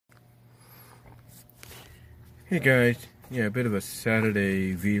Hey guys, yeah, a bit of a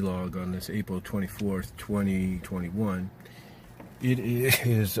Saturday vlog on this April 24th, 2021. It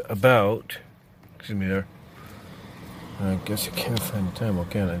is about, excuse me there, I guess I can't find the time, oh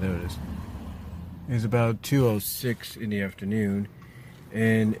can I? There it is. It's about 2:06 in the afternoon,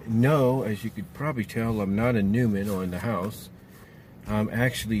 and no, as you could probably tell, I'm not in Newman or in the house. I'm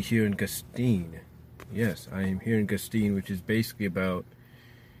actually here in Gustine. Yes, I am here in Gustine, which is basically about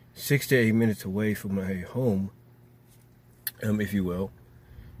 6 to 8 minutes away from my home. If you will,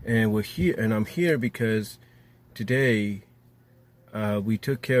 and we're here, and I'm here because today we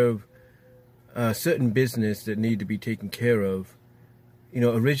took care of a certain business that needed to be taken care of. You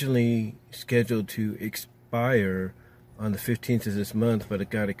know, originally scheduled to expire on the 15th of this month, but it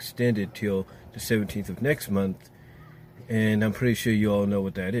got extended till the 17th of next month, and I'm pretty sure you all know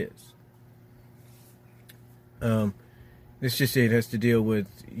what that is. Let's just say it has to deal with,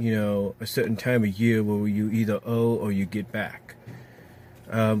 you know, a certain time of year where you either owe or you get back.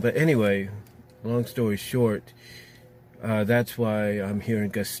 But anyway, long story short, that's why I'm here in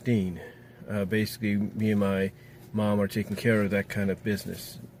Gustine. Basically, me and my mom are taking care of that kind of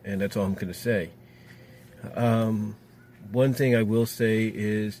business, and that's all I'm going to say. One thing I will say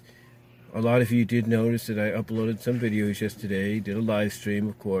is, a lot of you did notice that I uploaded some videos yesterday, did a live stream,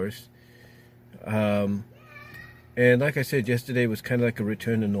 of course. And like I said, yesterday was kind of like a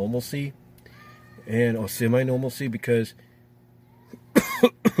return to normalcy, or semi-normalcy, because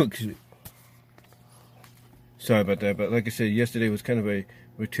excuse me. Sorry about that, but like I said, yesterday was kind of a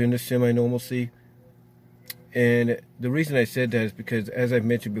return to semi-normalcy. And the reason I said that is because, as I've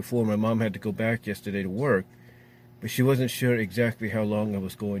mentioned before, my mom had to go back yesterday to work, but she wasn't sure exactly how long I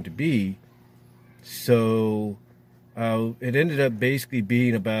was going to be. So it ended up basically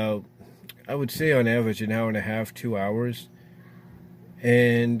being about, I would say on average, an hour and a half, 2 hours.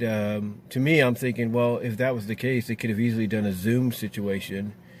 And to me, I'm thinking, well, if that was the case, they could have easily done a Zoom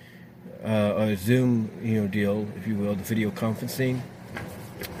situation, or a Zoom, deal, if you will, the video conferencing.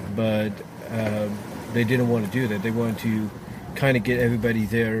 But they didn't want to do that. They wanted to kind of get everybody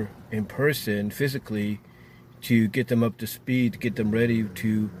there in person, physically, to get them up to speed, to get them ready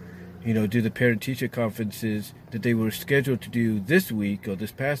to, do the parent-teacher conferences that they were scheduled to do this week, or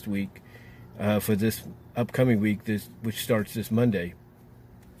this past week, for this upcoming week, which starts this Monday.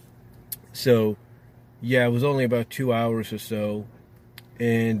 So, yeah, it was only about 2 hours or so,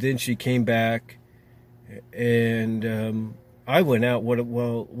 and then she came back, and I went out.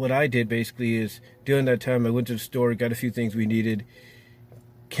 What I did basically is, during that time, I went to the store, got a few things we needed,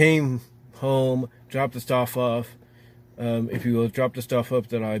 came home, dropped the stuff off, if you will, dropped the stuff up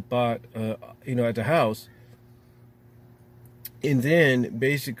that I bought, at the house. And then,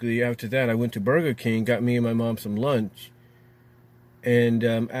 basically, after that, I went to Burger King, got me and my mom some lunch. And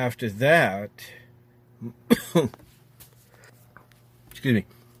after that, excuse me,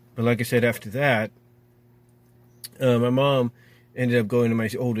 but like I said, after that, my mom ended up going to my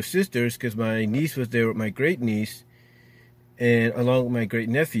older sister's because my niece was there with my great niece, and along with my great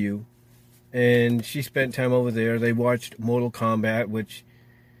nephew, and she spent time over there. They watched Mortal Kombat, which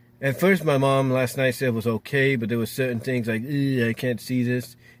at first my mom last night said was okay, but there were certain things like, I can't see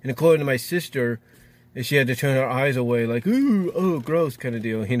this. And according to my sister, she had to turn her eyes away, like, ooh, oh, gross kind of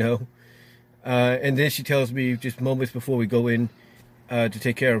deal, And then she tells me just moments before we go in to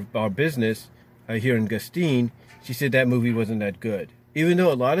take care of our business here in Gustine, she said that movie wasn't that good. Even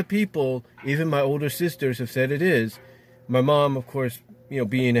though a lot of people, even my older sisters, have said it is. My mom, of course,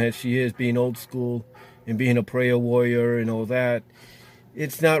 being as she is, being old school and being a prayer warrior and all that,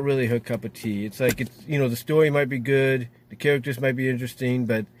 it's not really her cup of tea. It's like, the story might be good, the characters might be interesting,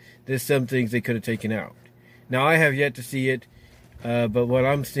 but there's some things they could have taken out. Now, I have yet to see it, but what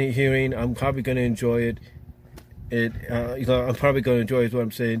I'm hearing, I'm probably going to enjoy it. I'm probably going to enjoy it, is what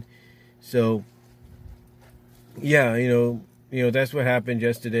I'm saying. So, yeah, that's what happened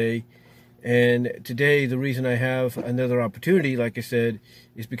yesterday. And today, the reason I have another opportunity, like I said,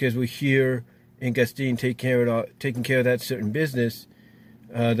 is because we're here in Gustine taking care of that certain business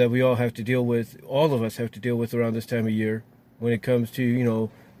that we all have to deal with. All of us have to deal with around this time of year when it comes to,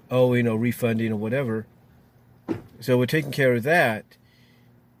 owing or refunding or whatever. So we're taking care of that.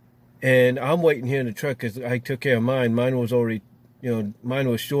 And I'm waiting here in the truck because I took care of mine. Mine was already, mine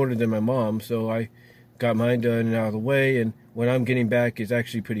was shorter than my mom. So I got mine done and out of the way. And what I'm getting back is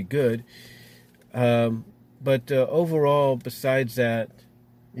actually pretty good. But overall, besides that,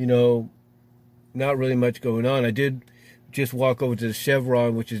 not really much going on. I did just walk over to the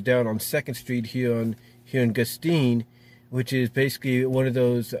Chevron, which is down on 2nd Street here in Gustine, which is basically one of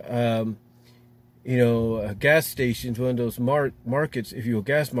those, gas stations, one of those markets,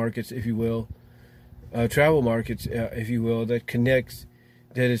 gas markets, if you will, travel markets, if you will, that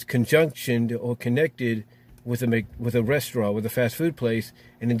is conjunctioned or connected with a restaurant, with a fast food place.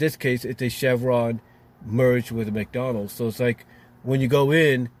 And in this case, it's a Chevron merged with a McDonald's. So it's like when you go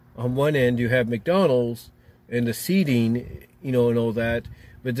in, on one end you have McDonald's and the seating, and all that,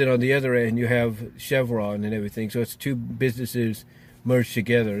 but then on the other end you have Chevron and everything. So it's two businesses merged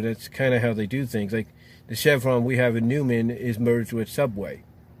together. That's kind of how they do things. Like the Chevron we have in Newman is merged with Subway.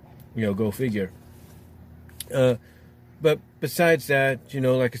 Go figure. But besides that,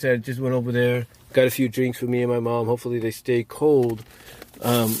 like I said, I just went over there, got a few drinks for me and my mom. Hopefully they stay cold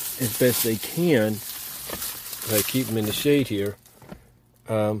as best they can. I keep them in the shade here.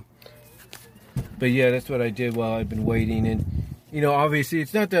 But yeah, that's what I did while I've been waiting. And, obviously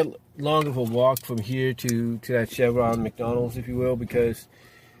it's not that long of a walk from here to that Chevron McDonald's, if you will, because,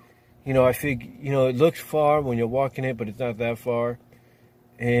 I think, it looks far when you're walking it, but it's not that far.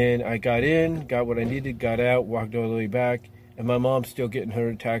 And I got in, got what I needed, got out, walked all the way back. And my mom's still getting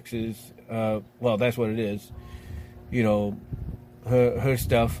her taxes. Well, that's what it is. Her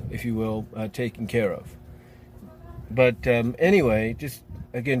stuff, if you will, taken care of. But anyway, just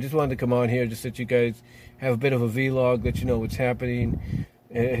wanted to come on here just so that you guys have a bit of a vlog, let you know what's happening,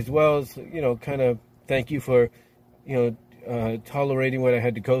 as well as, kind of thank you for, tolerating what I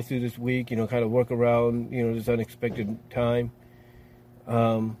had to go through this week, kind of work around, this unexpected time.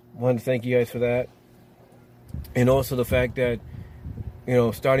 Wanted to thank you guys for that. And also the fact that,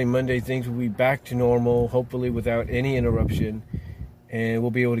 starting Monday, things will be back to normal, hopefully without any interruption, and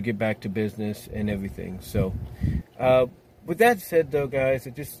we'll be able to get back to business and everything. So, with that said, though, guys, I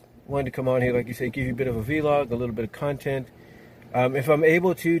just wanted to come on here, like you say, give you a bit of a vlog, a little bit of content. If I'm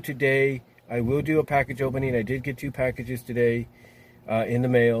able to today, I will do a package opening. I did get 2 packages today in the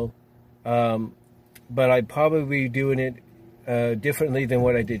mail, but I'd probably be doing it differently than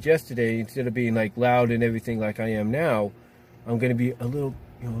what I did yesterday. Instead of being like loud and everything like I am now, I'm going to be a little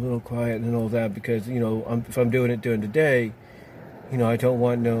quiet and all that, because if I'm doing it during the day, I don't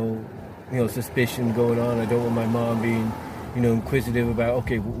want no suspicion going on. I don't want my mom being inquisitive about,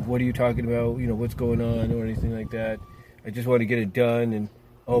 okay, what are you talking about, what's going on, or anything like that. I just want to get it done and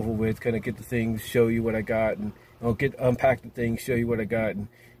over with, kind of get the things, show you what I got, and I'll unpack the things, show you what I got, and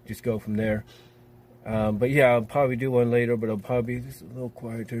just go from there. But yeah, I'll probably do one later, but I'll probably be just a little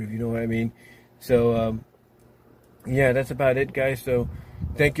quieter, if you know what I mean. So, yeah, that's about it, guys. So,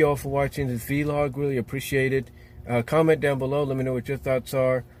 thank you all for watching this vlog. Really appreciate it. Comment down below. Let me know what your thoughts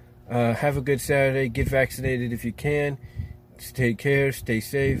are. Have a good Saturday. Get vaccinated if you can. Take care. Stay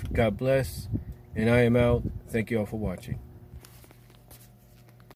safe. God bless. And I am out. Thank you all for watching.